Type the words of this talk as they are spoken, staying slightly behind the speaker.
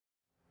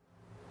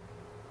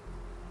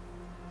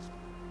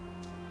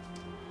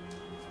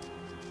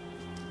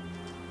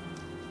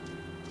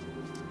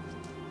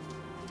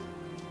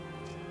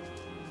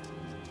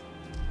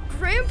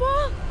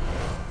Grandpa?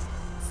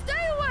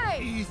 Stay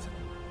away! Ethan,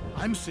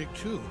 I'm sick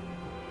too.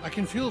 I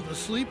can feel the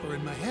sleeper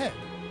in my head.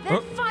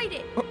 Then fight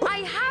it! I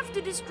have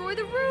to destroy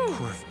the room!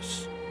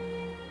 Corvus,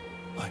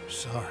 I'm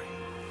sorry.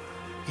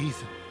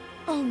 Ethan,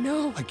 Oh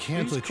no! I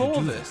can't Who's let you do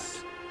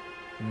Corvus?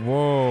 that.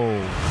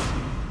 Whoa.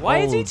 Why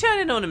is he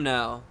turning on him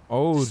now?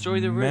 Destroy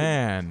the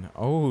room.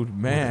 Old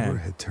man. Whatever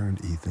had turned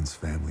Ethan's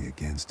family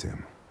against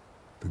him,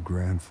 the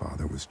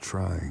grandfather was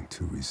trying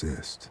to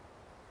resist.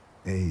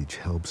 Age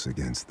helps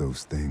against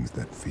those things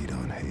that feed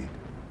on hate.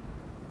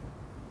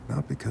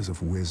 Not because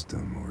of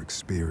wisdom or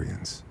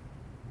experience,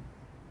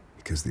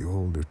 because the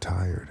old are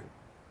tired.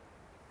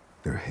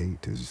 Their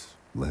hate is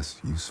less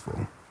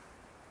useful.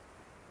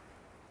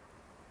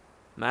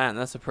 Man,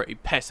 that's a pretty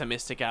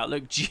pessimistic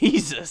outlook.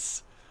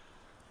 Jesus.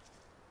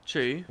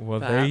 True. Well,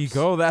 perhaps. there you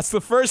go. That's the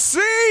first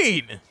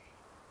scene.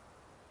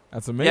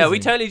 That's amazing. Yeah, we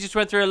totally just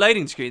went through a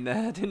loading screen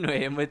there, didn't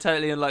we? And we're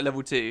totally on like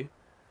level 2.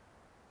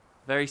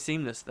 Very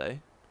seamless though.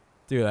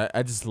 Dude,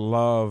 I just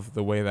love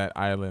the way that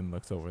island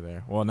looks over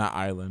there. Well, not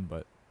island,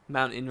 but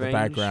Mountain the range,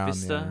 background,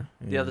 vista,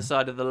 yeah, the yeah. other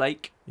side of the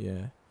lake.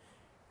 Yeah.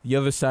 The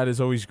other side is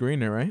always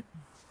greener, right?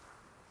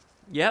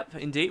 Yep,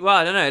 indeed. Well,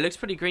 I don't know. It looks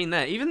pretty green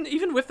there.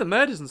 Even with the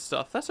murders and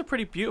stuff, that's a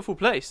pretty beautiful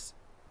place.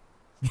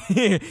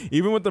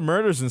 Even with the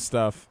murders and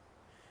stuff.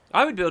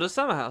 I would build a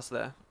summer house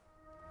there.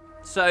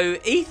 So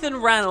Ethan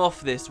ran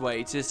off this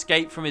way to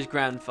escape from his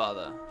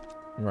grandfather.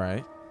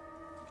 Right.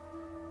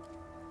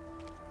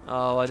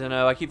 Oh, I don't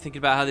know. I keep thinking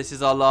about how this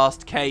is our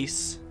last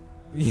case.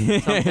 Yeah.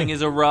 Something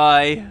is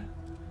awry.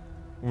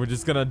 We're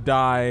just gonna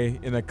die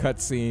in a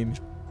cutscene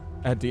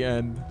at the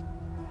end.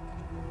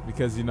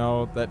 Because, you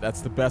know,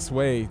 that's the best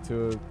way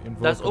to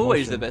invoke That's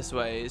always emotion. the best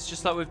way. It's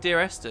just like with Dear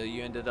Esther,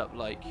 you ended up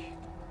like...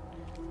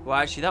 Well,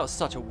 actually, that was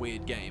such a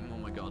weird game. Oh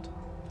my god.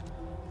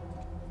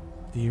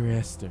 Dear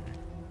Esther.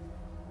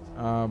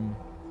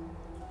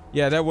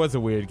 Yeah, that was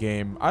a weird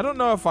game. I don't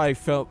know if I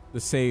felt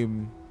the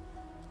same.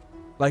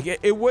 Like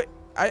it would.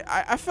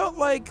 I felt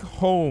like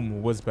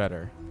Home was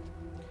better.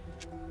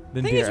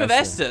 The thing is with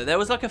Esther, there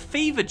was like a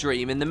fever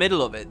dream in the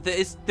middle of it.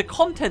 The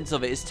contents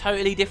of it is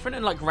totally different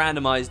and like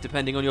randomized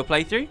depending on your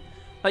playthrough.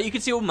 Like you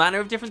can see all manner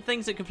of different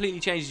things that completely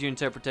changes your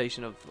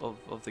interpretation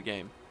of the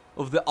game,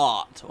 of the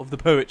art, of the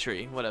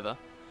poetry, whatever.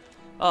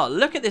 Oh,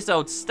 look at this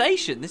old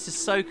station. This is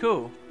so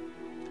cool.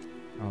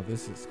 Oh,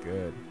 this is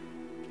good.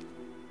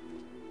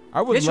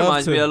 I would This love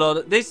reminds to... me a lot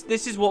of this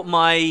is what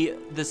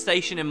the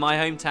station in my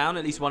hometown,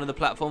 at least one of the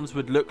platforms,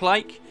 would look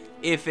like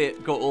if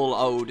it got all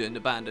old and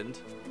abandoned.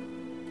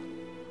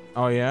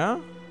 Oh yeah?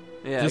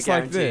 Yeah, just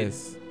guaranteed. like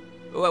this.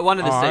 Well, one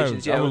of the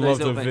stations, yeah. I would with love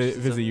those to little benches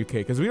and visit UK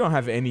because we don't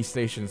have any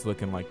stations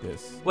looking like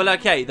this. Well,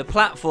 okay, the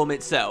platform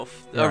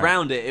itself, Right.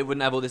 around it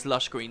would have all this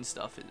lush green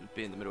stuff. It would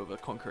be in the middle of a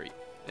concrete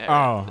area.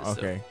 Oh, but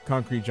still. okay.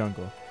 Concrete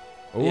jungle.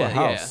 Oh, Yeah, a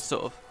house. yeah,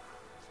 sort of.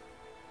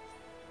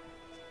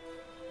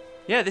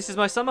 Yeah, this is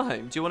my summer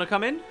home. Do you want to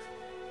come in?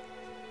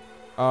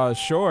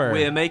 Sure.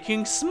 We're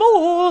making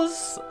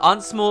s'mores.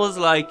 Aren't s'mores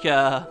like,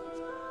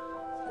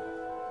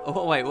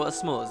 Oh, wait, what are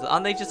s'mores?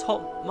 Aren't they just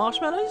hot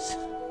marshmallows?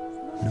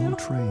 No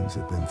trains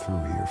have been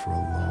through here for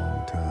a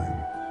long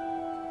time.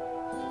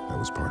 That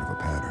was part of a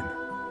pattern.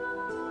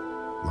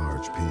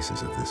 Large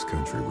pieces of this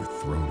country were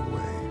thrown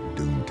away,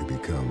 doomed to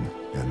become,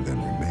 and then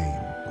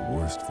remain, the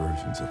worst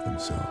versions of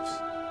themselves.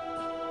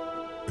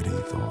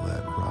 Beneath all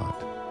that rot,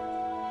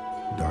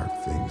 dark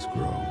things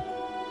grow.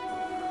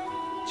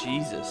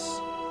 Jesus.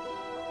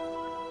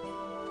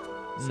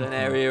 It's an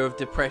area of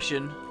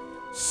depression.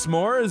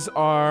 S'mores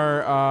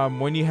are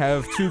when you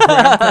have 2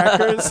 graham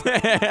crackers,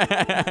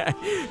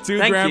 2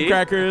 graham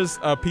crackers,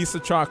 a piece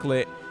of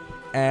chocolate,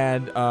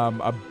 and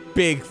a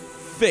big,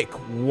 thick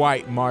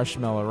white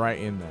marshmallow right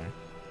in there.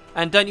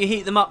 And don't you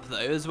heat them up though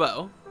as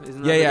well?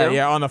 Isn't that the deal?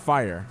 Yeah, on a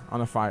fire,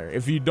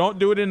 If you don't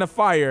do it in a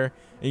fire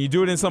and you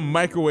do it in some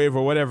microwave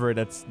or whatever,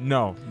 that's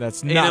not in a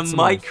s'mores.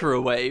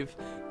 microwave.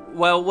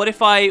 Well, what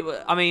if I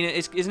mean,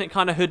 isn't it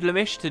kind of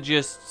hoodlumish to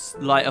just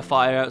light a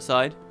fire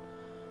outside,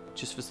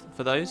 just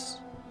for those?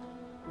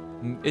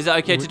 Is that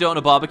okay to do it on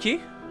a barbecue?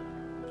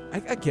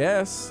 I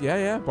guess,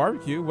 yeah,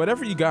 barbecue,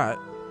 whatever you got,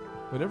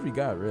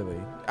 really.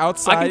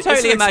 Outside, I can totally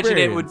it's an imagine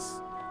it would.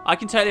 experience. I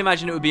can totally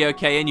imagine it would be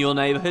okay in your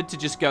neighborhood to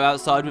just go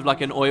outside with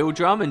like an oil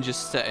drum and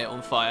just set it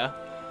on fire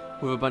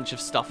with a bunch of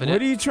stuff in it.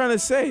 What are you trying to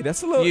say?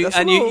 That's a little.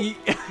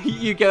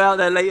 You go out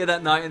there later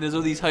that night and there's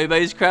all these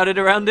hobos crowded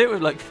around it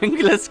with like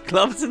fingerless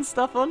gloves and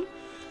stuff on.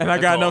 And I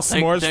got enough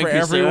s'mores thank for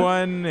you,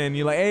 everyone, and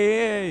you're like,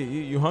 hey,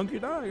 you hungry?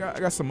 No, I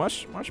got some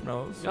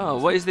marshmallows. Oh,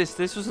 what is this?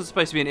 This was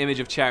supposed to be an image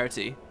of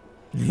charity.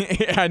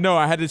 Yeah, I know.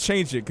 I had to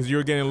change it because you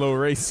were getting a little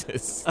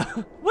racist.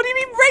 What do you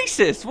mean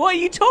racist? What are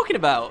you talking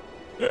about?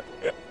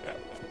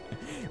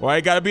 Why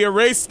it gotta be a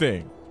race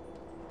thing?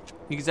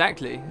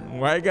 Exactly.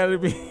 Why it gotta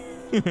be?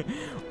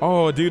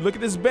 Oh, dude, look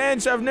at this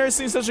bench. I've never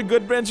seen such a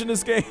good bench in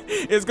this game.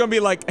 It's gonna be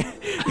like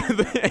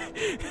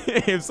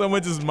if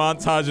someone just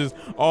montages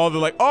all the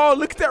like, oh,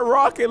 look at that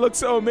rock. It looks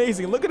so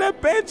amazing. Look at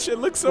that bench. It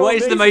looks so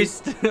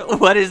amazing.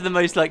 What is the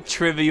most like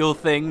trivial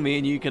thing me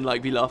and you can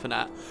like be laughing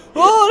at?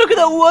 Oh, look at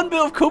that one bit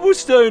of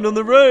cobblestone on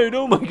the road.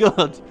 Oh my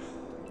god.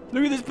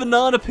 Look at this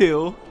banana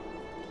peel.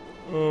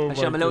 Oh,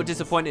 Actually, I'm a little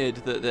disappointed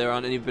that there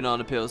aren't any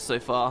banana peels so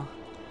far.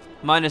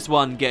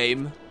 -1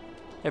 game.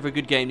 Every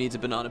good game needs a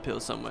banana peel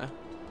somewhere.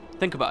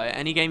 Think about it.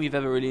 Any game you've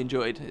ever really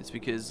enjoyed, it's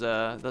because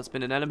that's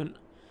been an element.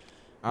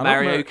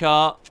 Mario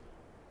Kart.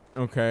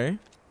 Okay.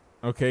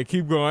 Okay,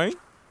 keep going.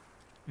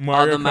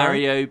 Mario Other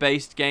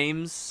Mario-based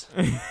games.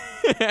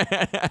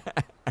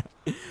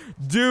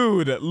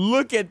 Dude,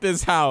 look at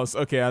this house.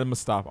 Okay, I'm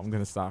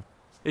gonna stop.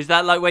 Is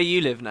that like where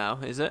you live now?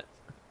 Is it?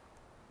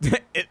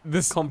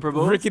 This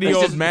comparable? rickety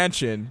old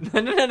mansion.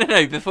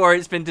 No. Before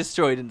it's been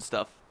destroyed and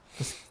stuff.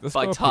 Let's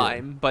by go up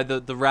time, here. by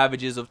the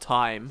ravages of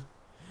time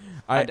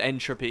and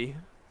entropy.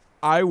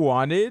 I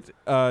wanted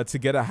to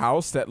get a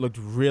house that looked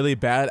really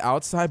bad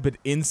outside, but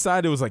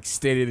inside it was like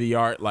state of the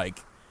art,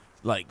 like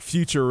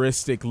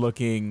futuristic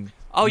looking.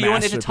 Oh, you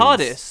wanted a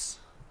TARDIS?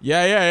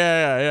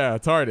 Yeah. A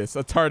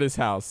TARDIS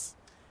house,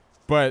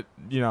 but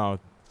you know,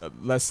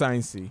 less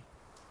sciencey.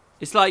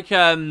 It's like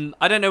I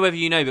don't know whether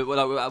you know, but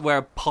like where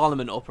a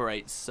parliament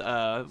operates,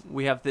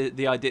 we have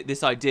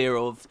this idea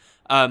of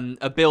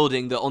a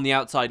building that on the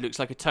outside looks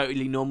like a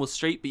totally normal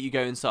street, but you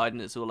go inside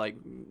and it's all like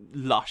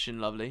lush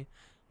and lovely.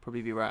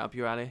 Probably be right up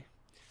your alley.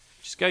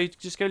 Just go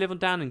live on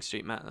Downing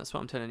Street, Matt. That's what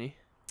I'm telling you.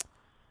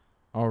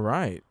 All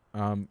right.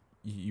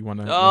 You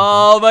wanna?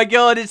 Oh my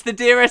God! It's the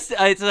dearest.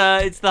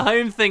 It's the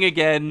home thing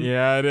again.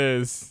 Yeah, it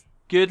is.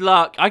 Good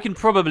luck. I can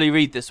probably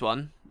read this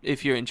one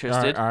if you're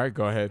interested. All right.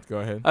 Go ahead.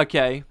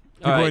 Okay.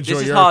 People all right. enjoy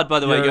This is hard, by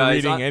the way, your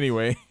guys. reading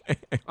anyway.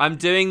 I'm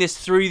doing this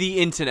through the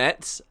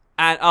internet,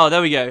 and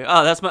there we go.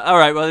 Oh, that's all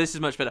right. Well, this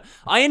is much better.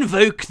 I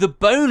invoke the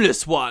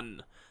boneless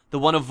one, the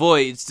one of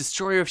voids,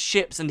 destroyer of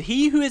ships, and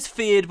he who is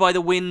feared by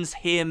the winds.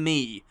 Hear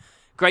me,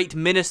 great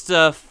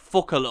minister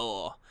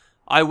Focalor.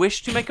 I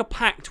wish to make a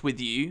pact with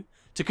you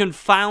to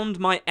confound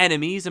my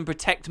enemies and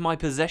protect my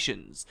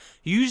possessions.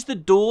 Use the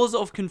doors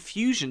of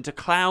confusion to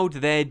cloud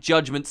their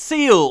judgment.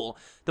 Seal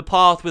the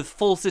path with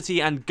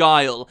falsity and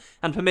guile,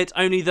 and permit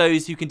only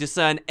those who can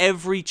discern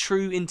every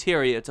true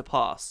interior to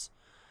pass.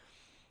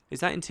 Is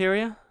that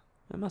interior?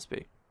 It must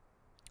be.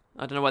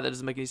 I don't know why that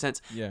doesn't make any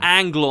sense. Yeah.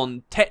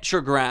 Anglon,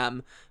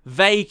 tetragram,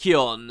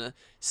 vakion,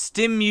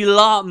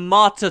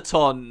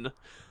 stimulamaton,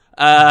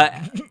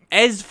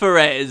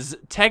 Esferes,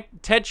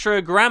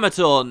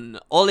 tetragrammaton,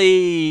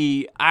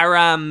 oli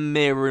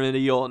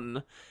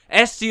aramirion,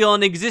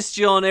 estion,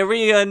 existion,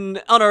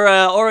 erion,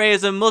 honora,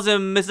 oreism,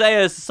 musum,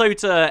 miseus,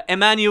 sota,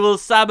 Emmanuel,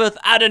 Sabbath,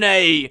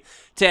 Adonai,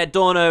 te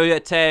dono,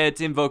 te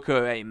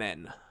invoco,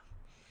 amen.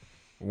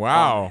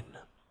 Wow. Amen.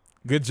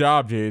 Good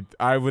job, dude.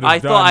 I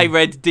thought I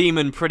read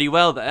demon pretty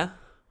well there.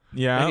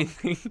 Yeah.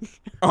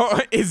 Oh,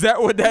 is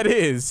that what that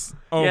is?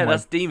 Oh, yeah,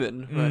 that's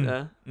demon.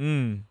 But,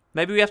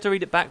 maybe we have to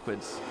read it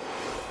backwards.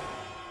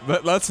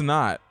 Let's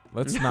not.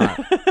 Let's.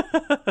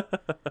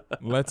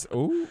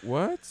 Ooh,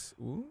 what?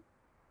 Ooh.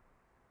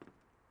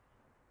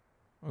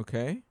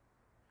 Okay.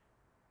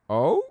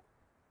 Oh.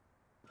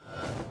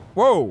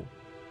 Whoa.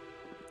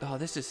 Oh,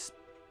 this is.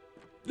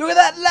 Look at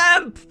that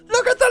lamp!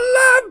 Look at the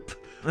lamp!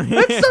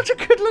 It's such a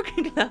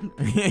good-looking lamp.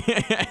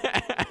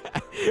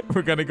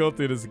 We're gonna go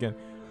through this again.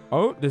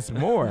 Oh, there's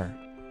more.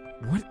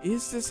 What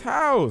is this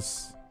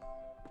house?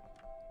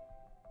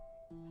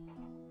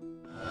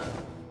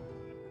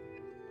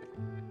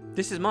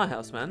 This is my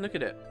house, man. Look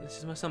at it. This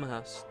is my summer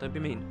house. Don't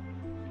be mean.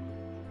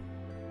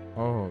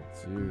 Oh,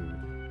 dude.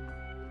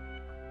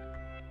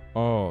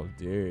 Oh,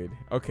 dude.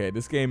 Okay,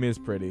 this game is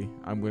pretty.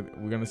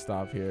 We're gonna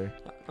stop here.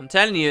 I'm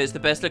telling you, it's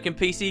the best-looking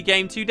PC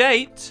game to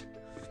date.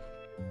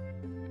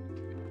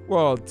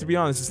 Well, to be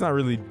honest, it's not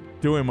really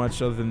doing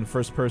much other than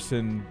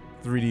first-person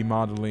 3D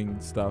modeling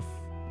stuff,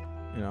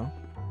 you know?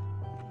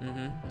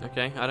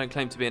 Okay, I don't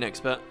claim to be an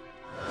expert.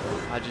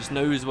 I just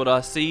knows what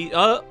I see.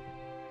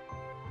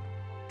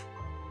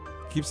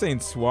 Keep saying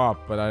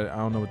swap, but I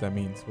don't know what that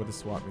means. What does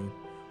swap mean?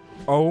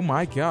 Oh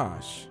my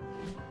gosh.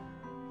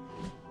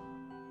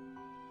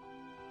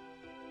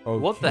 Okay.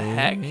 What the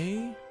heck?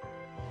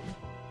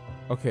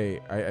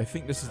 Okay, I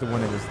think this is the one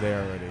that was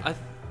there already. I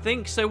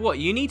think so. What?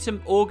 You need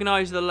to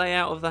organize the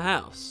layout of the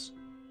house.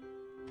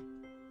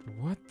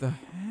 What the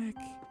heck?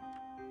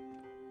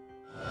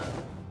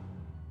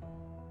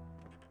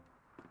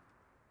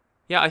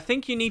 Yeah, I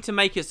think you need to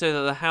make it so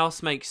that the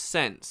house makes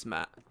sense,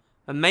 Matt.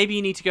 And maybe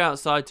you need to go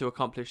outside to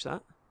accomplish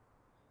that.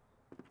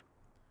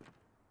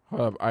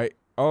 Hold up,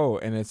 oh,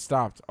 and it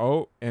stopped.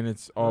 Oh, and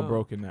it's all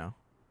broken now.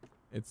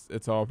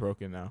 It's all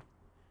broken now.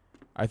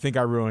 I think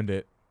I ruined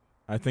it.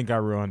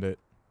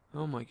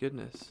 Oh my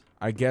goodness.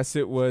 I guess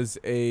it was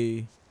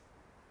a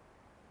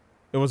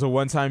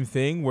one-time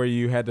thing where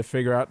you had to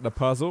figure out the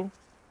puzzle.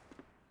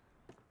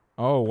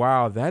 Oh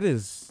wow, that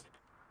is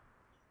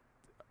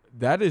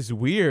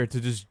weird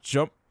to just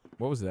jump.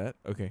 What was that?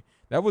 Okay.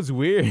 That was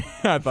weird.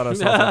 I thought I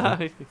saw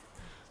something.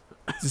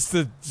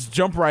 just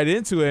jump right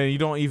into it and you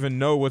don't even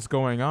know what's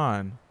going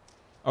on.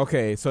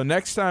 Okay, so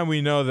next time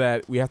we know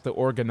that we have to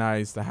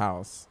organize the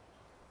house.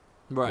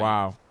 Right.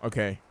 Wow.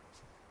 Okay.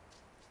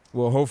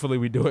 Well, hopefully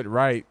we do it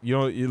right. You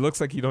know, it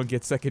looks like you don't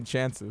get second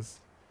chances.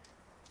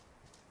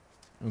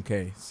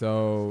 Okay,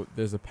 so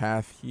there's a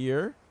path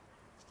here.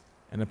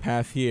 And a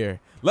path here.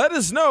 Let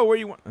us know where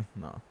you want.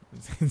 No.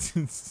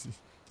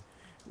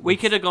 We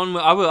could have gone.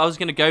 I was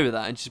going to go with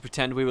that and just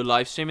pretend we were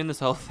live streaming this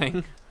whole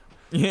thing.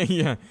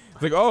 Yeah.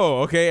 It's like,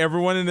 oh, okay.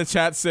 Everyone in the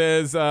chat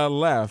says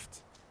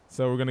left.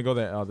 So we're going to go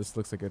there. Oh, this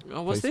looks like a.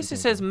 Oh, what's this? It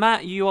says,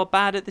 Matt, you are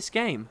bad at this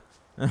game.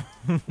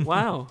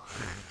 Wow.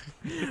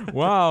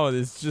 Wow.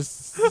 It's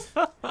just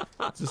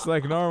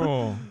like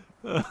normal.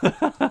 Let's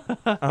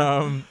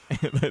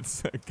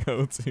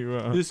go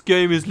to. This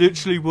game is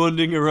literally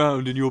wandering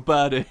around and you're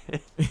bad at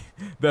it.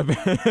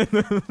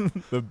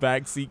 The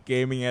backseat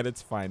gaming at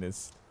its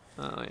finest.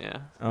 Oh, yeah.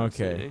 Okay.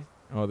 Absolutely.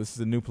 Oh, this is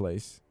a new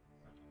place.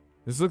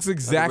 This looks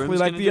exactly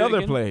like the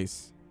other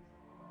place.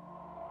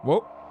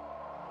 Whoa.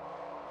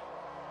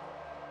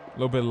 A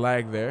little bit of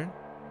lag there.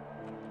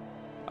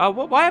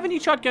 Why haven't you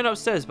tried going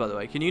upstairs, by the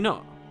way? Can you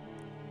not?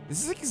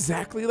 This is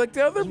exactly like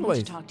the other You place.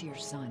 need to talk to your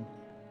son.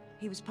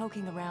 He was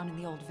poking around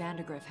in the old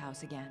Vandergriff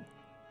house again.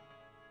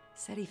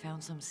 Said he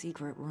found some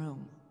secret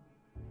room.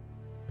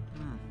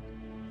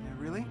 Yeah,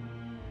 really?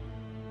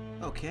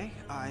 Okay,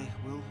 I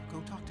will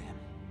go talk to him.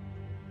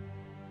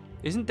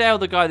 Isn't Dale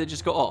the guy that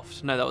just got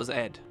offed? No, that was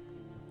Ed.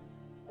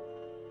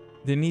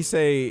 Didn't he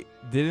say?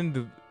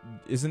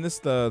 Isn't this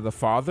the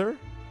father?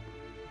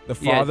 The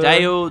father.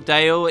 Yeah,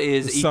 Dale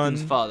is Ethan's son.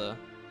 father.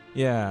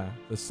 Yeah,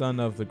 the son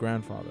of the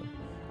grandfather.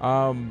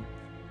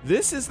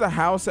 This is the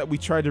house that we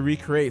tried to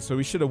recreate, so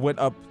we should have went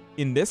up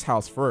in this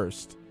house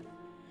first.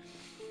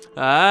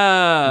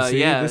 Ah,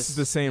 yeah. This is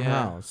the same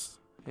house.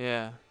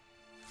 Yeah.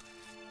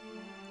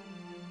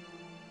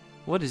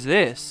 What is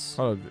this?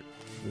 Oh,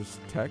 there's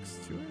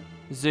text to it.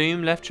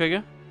 Zoom, left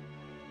trigger.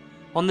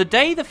 On the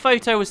day the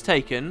photo was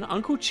taken,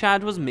 Uncle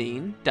Chad was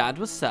mean, Dad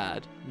was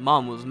sad,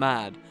 Mum was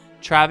mad,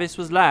 Travis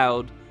was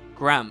loud,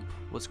 Gramp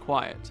was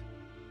quiet.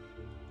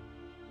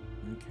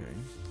 Okay.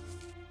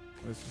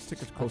 Let's just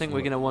take a closer I think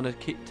we're going to want to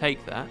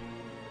take that.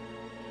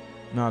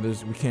 No,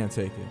 we can't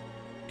take it.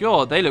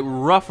 God, they look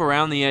rough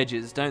around the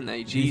edges, don't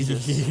they?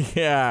 Jesus.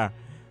 Yeah.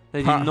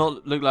 They do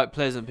not look like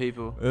pleasant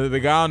people. The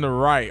guy on the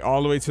right,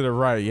 all the way to the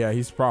right. Yeah,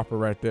 he's proper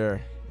right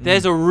there.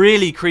 There's a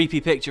really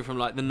creepy picture from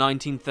like the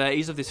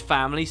 1930s of this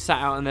family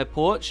sat out on their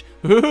porch.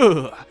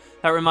 That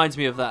reminds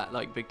me of that,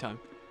 like big time.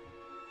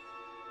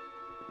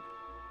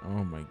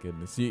 Oh my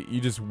goodness.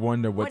 You just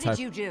wonder what type. What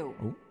did you do?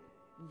 Oh.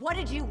 What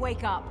did you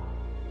wake up?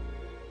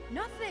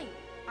 Nothing.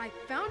 I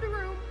found a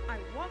room. I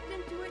walked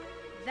into it.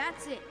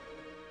 That's it.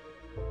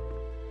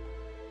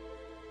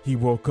 He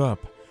woke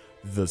up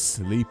the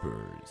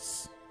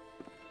sleepers.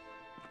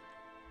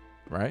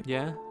 Right?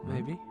 Yeah,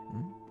 maybe.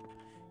 Mm-hmm.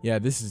 Yeah,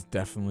 this is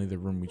definitely the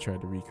room we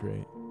tried to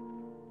recreate.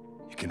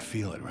 You can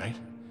feel it, right?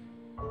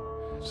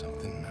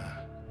 Something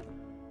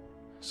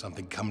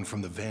coming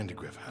from the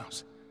Vandergriff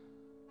house.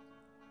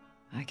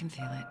 I can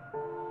feel it.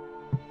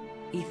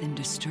 Ethan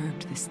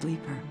disturbed the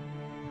sleeper.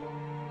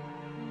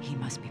 He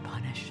must be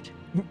punished.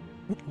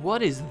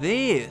 What is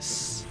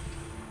this?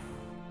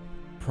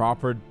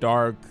 Proper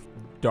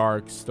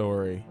dark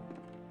story.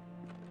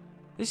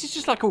 This is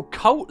just like all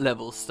cult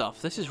level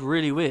stuff. This is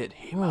really weird.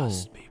 He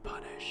must be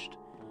punished.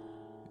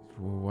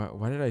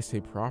 Why did I say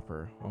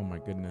proper? Oh my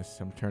goodness,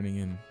 I'm turning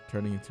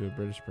into a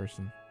British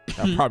person.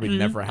 That probably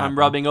never happened. I'm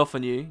rubbing off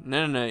on you.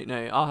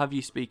 No. I'll have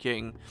you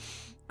speaking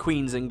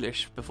Queen's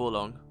English before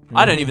long.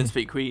 I don't even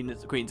speak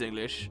Queen's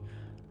English.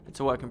 It's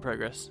a work in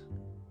progress.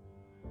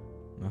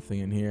 Nothing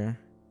in here.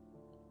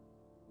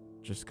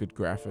 Just good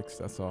graphics,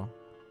 that's all.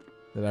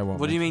 That I won't.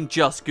 What do you mean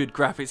just good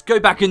graphics? Go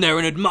back in there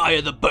and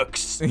admire the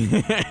books.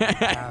 You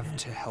have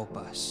to help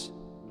us.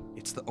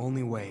 It's the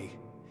only way.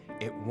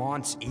 It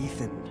wants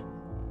Ethan.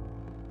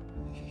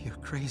 You're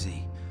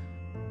crazy.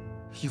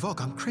 You've all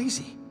gone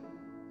crazy.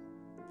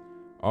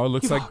 Oh, it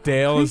looks like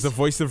Dale is the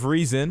voice of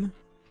reason.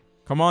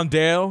 Come on,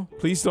 Dale.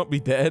 Please don't be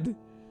dead.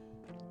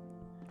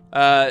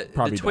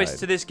 The twist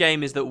to this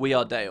game is that we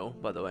are Dale,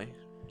 by the way.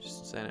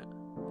 Just saying it.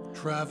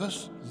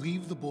 Travis,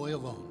 leave the boy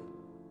alone.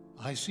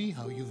 I see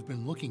how you've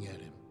been looking at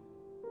him.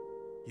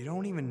 You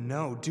don't even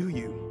know, do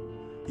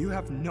you? You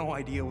have no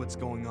idea what's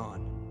going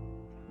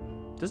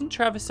on. Doesn't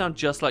Travis sound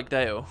just like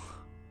Dale?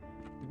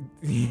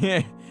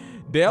 Yeah.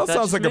 Dale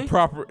sounds like me? a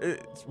proper...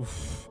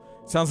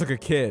 sounds like a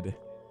kid.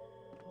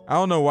 I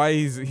don't know why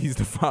he's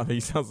the father. He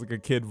sounds like a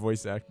kid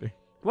voice actor.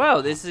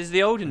 Well, this is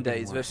the olden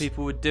days where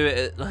people would do it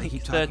at like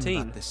Keep 13.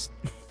 talking about this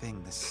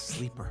thing, this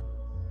sleeper.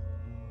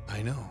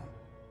 I know.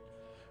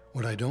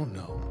 What I don't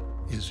know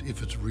is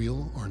if it's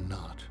real or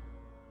not.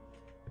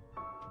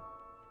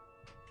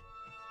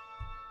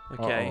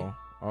 Okay.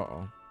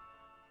 Uh-oh.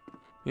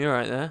 You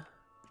alright there?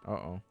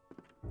 Uh-oh.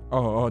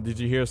 Oh, did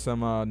you hear some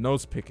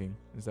nose picking?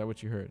 Is that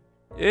what you heard?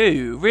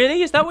 Ew,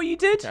 really? Is that what you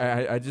did?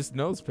 I just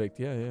nose picked,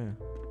 yeah.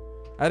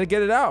 I had to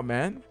get it out,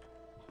 man.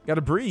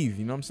 Gotta breathe,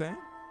 you know what I'm saying?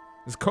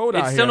 It's cold out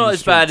here. It's still not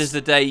as bad as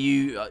the day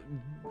you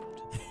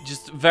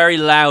just very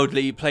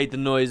loudly played the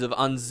noise of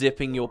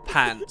unzipping your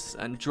pants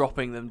and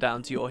dropping them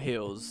down to your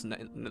heels,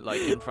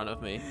 like in front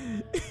of me.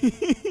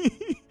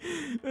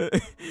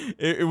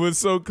 It was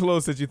so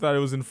close that you thought it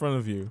was in front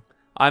of you.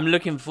 I'm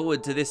looking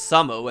forward to this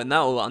summer when that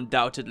will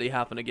undoubtedly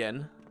happen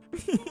again.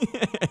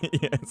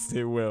 Yes,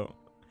 it will.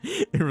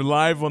 You're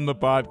live on the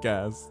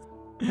podcast.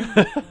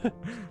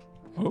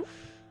 Oh.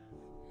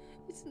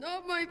 It's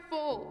not my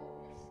fault.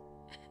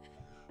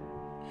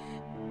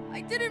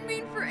 I didn't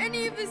mean for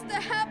any of this to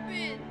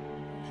happen.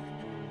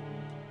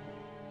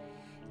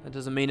 That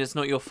doesn't mean it's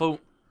not your fault.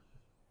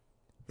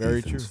 Very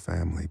Ethan's true.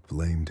 family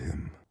blamed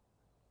him.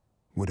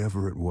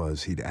 Whatever it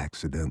was he'd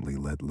accidentally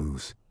let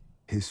loose,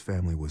 his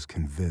family was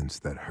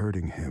convinced that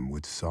hurting him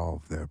would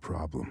solve their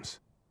problems,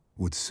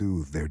 would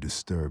soothe their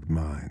disturbed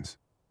minds.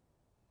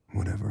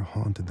 Whatever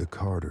haunted the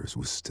Carters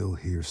was still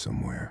here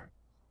somewhere,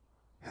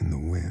 in the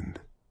wind.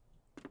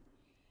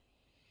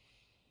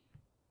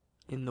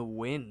 In the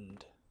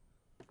wind.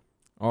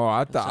 Oh,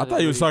 I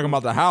thought you was talking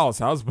about the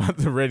house. I was about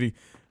to ready.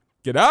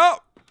 Get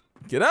out!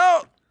 Get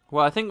out!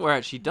 Well, I think we're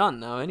actually done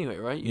now anyway,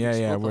 right? You Yeah,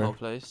 can yeah, spot the whole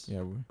place.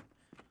 Yeah,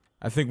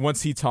 I think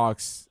once he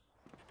talks,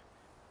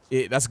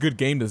 that's good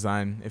game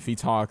design. If he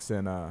talks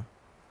and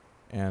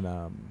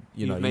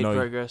You've made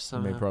progress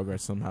somehow. Made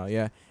progress somehow.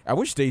 Yeah, I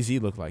wish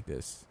DayZ looked like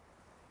this.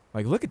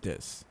 Like, look at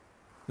this.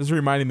 This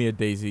reminded me of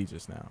DayZ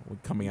just now,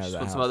 coming out of that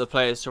Want house. some other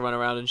players to run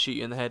around and shoot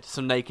you in the head.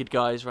 Some naked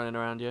guys running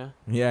around, yeah.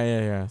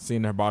 Yeah.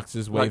 Seeing their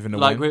boxes waving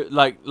like away.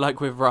 like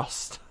with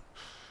Rust.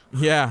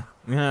 Yeah.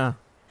 Your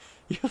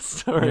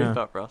story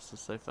about Rust is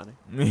so funny.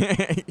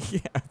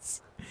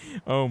 Yes.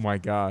 Oh my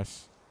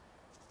gosh.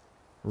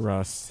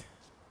 Rust.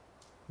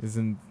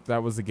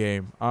 That was the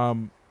game.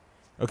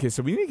 Okay,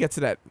 so we need to get to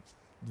that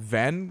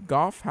Van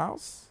Gogh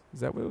house?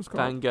 Is that what it was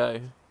called? Van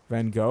Gogh.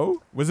 Van Gogh?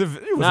 It wasn't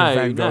No,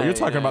 Van Gogh. no, You're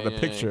talking yeah, about the yeah,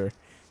 picture.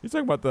 You're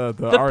talking about the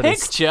The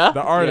artist. picture?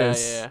 The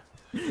artist.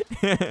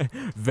 Yeah.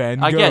 Van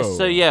Gogh. I guess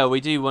so. Yeah,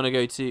 we do want to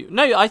go to.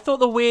 No, I thought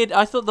the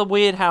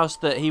weird house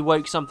that he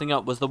woke something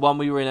up was the one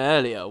we were in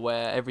earlier,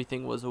 where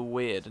everything was all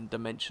weird and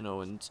dimensional,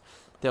 and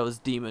there was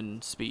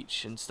demon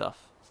speech and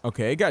stuff.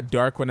 Okay, it got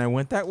dark when I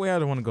went that way. I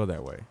don't want to go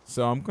that way,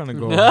 so I'm gonna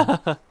go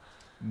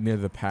near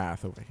the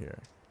path over here.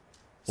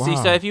 Wow. See,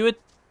 so if you would,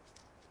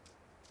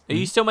 are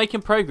you still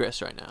making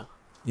progress right now?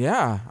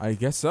 Yeah, I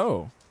guess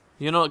so.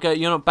 You're not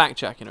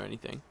backtracking or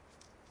anything.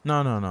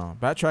 No.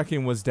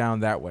 Backtracking was down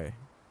that way.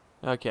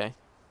 Okay.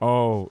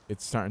 Oh,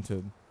 it's starting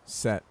to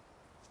set.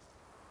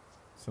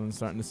 Sun's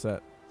starting to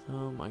set.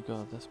 Oh my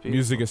god, that's beautiful.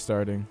 Music is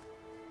starting.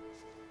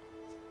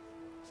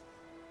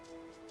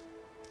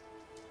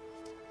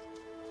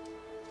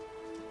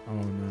 Oh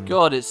no.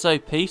 God, it's so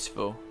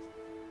peaceful.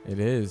 It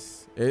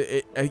is.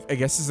 I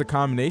guess it's a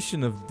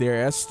combination of Dear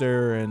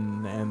Esther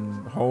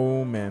and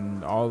Home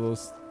and all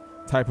those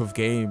type of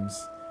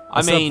games.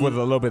 I mean, with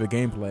a little bit of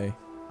gameplay.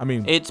 I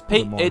mean, it's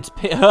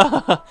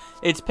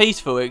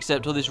peaceful,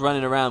 except all this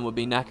running around would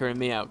be knackering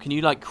me out. Can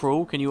you like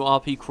crawl? Can you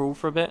RP crawl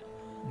for a bit?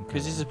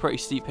 Because this is a pretty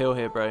steep hill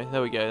here, bro.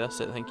 There we go. That's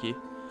it. Thank you.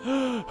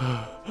 Yeah,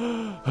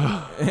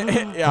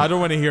 I don't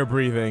want to hear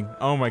breathing.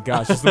 Oh my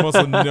gosh, it's the most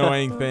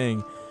annoying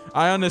thing.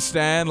 I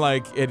understand,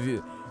 like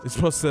it's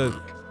supposed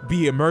to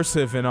be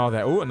immersive and all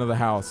that. Oh, another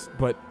house,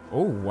 but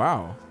oh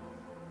wow,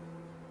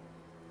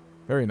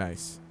 very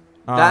nice.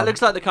 That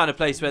looks like the kind of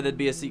place where there'd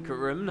be a secret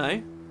room, no?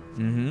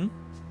 Mm-hmm.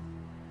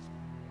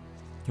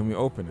 Can we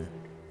open it?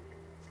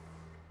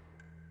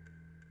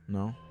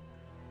 No.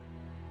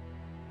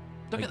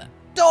 Look at that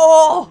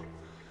door!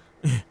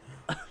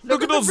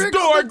 Look at those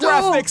door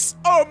graphics!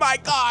 Oh my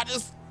god,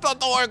 the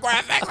door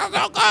graphics are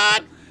so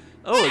good!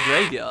 Oh, a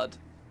graveyard.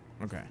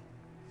 Okay.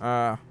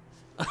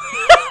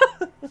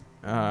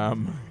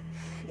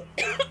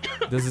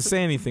 Does it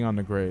say anything on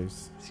the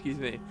graves? Excuse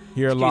me.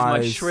 Here Excuse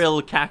lies my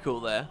shrill cackle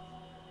there.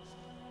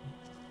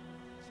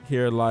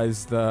 Here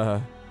lies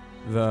the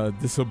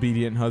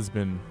disobedient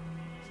husband.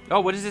 Oh,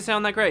 what does it say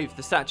on that grave?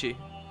 The statue.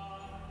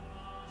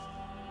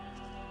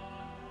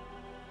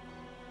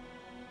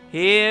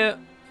 Here,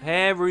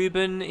 Herr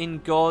Ruben in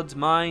God's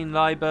mein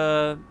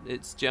Leiber.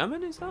 It's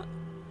German, is that?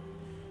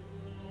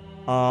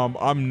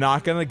 I'm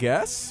not gonna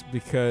guess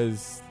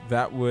because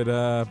that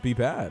would be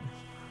bad.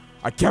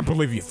 I can't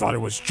believe you thought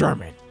it was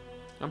German.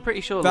 I'm pretty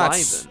sure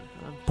That's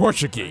Leiben.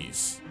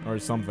 Portuguese or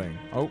something.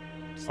 Oh,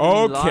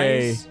 Something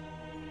okay. lies.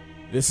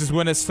 This is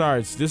when it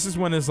starts. This is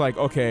when it's like,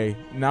 okay,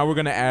 now we're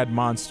gonna add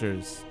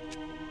monsters.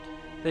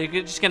 They're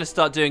just gonna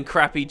start doing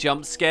crappy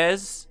jump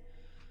scares,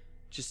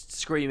 just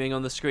screaming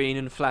on the screen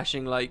and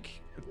flashing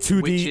like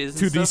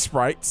 2D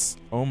sprites.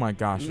 Oh my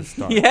gosh, it's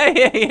dark.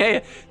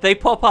 Yeah. They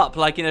pop up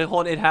like in a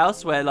haunted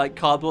house where like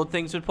cardboard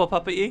things would pop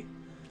up at you,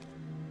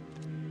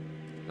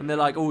 and they're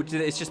like, oh,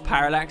 it's just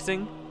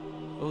parallaxing.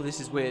 Oh,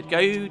 this is weird.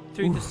 Go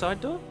through the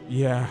side door.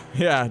 Yeah,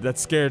 that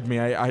scared me.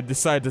 I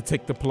decided to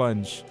take the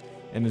plunge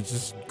and to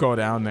just go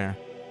down there.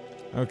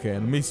 Okay,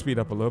 let me speed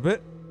up a little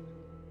bit.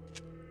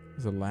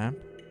 There's a lamp.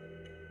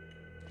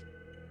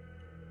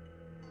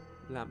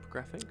 Lamp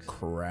graphics.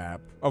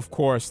 Crap. Of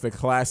course, the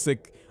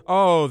classic.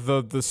 Oh,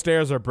 the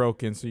stairs are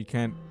broken, so you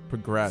can't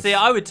progress. See,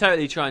 I would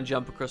totally try and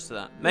jump across to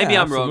that. Maybe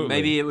Yeah, I'm wrong. absolutely.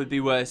 Maybe it would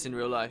be worse in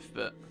real life,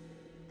 but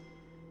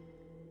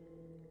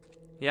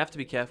you have to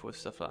be careful with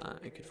stuff like that.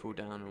 It could fall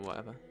down or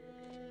whatever.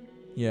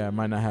 Yeah, it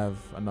might not have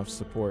enough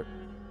support.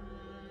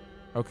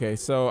 Okay,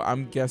 so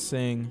I'm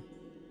guessing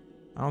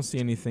I don't see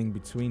anything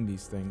between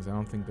these things. I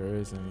don't think there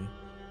is any.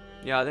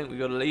 Yeah, I think we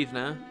gotta leave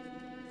now.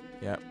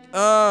 Yep.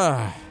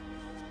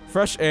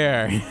 Fresh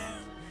air.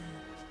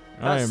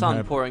 That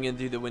sun pouring in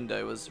through the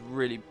window was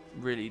really,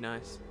 really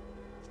nice.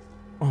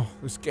 Oh,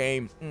 this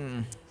game.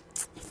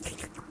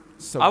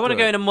 So I want to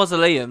go in a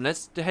mausoleum.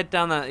 Let's head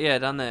down that. Yeah,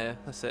 down there.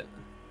 That's it.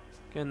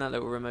 Go in that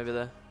little room over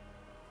there.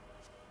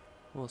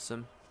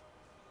 Awesome.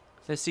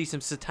 Let's see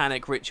some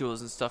satanic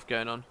rituals and stuff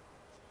going on.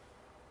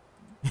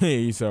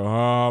 Hey, so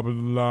I'm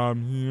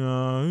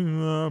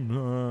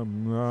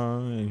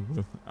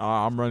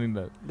running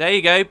that. There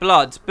you go.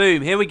 Blood.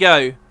 Boom. Here we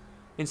go.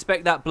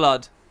 Inspect that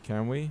blood.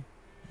 Can we?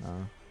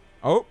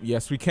 Oh,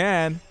 yes, we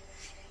can.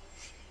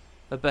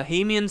 A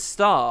Bohemian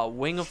star.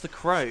 Wing of the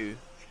crow.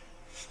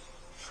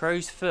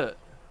 Crow's foot.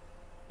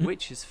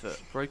 Witch's foot.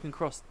 Broken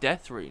cross.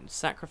 Death rune.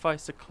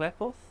 Sacrifice to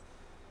Klepoth.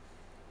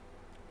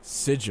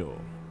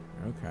 Sigil.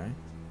 Okay.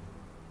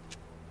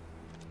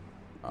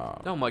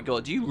 Oh my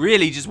god, you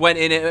really just went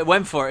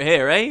for it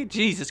here, eh?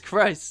 Jesus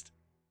Christ.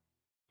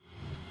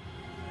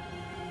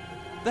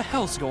 The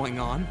hell's going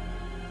on?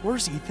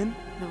 Where's Ethan?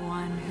 The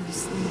one who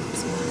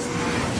sleeps must die.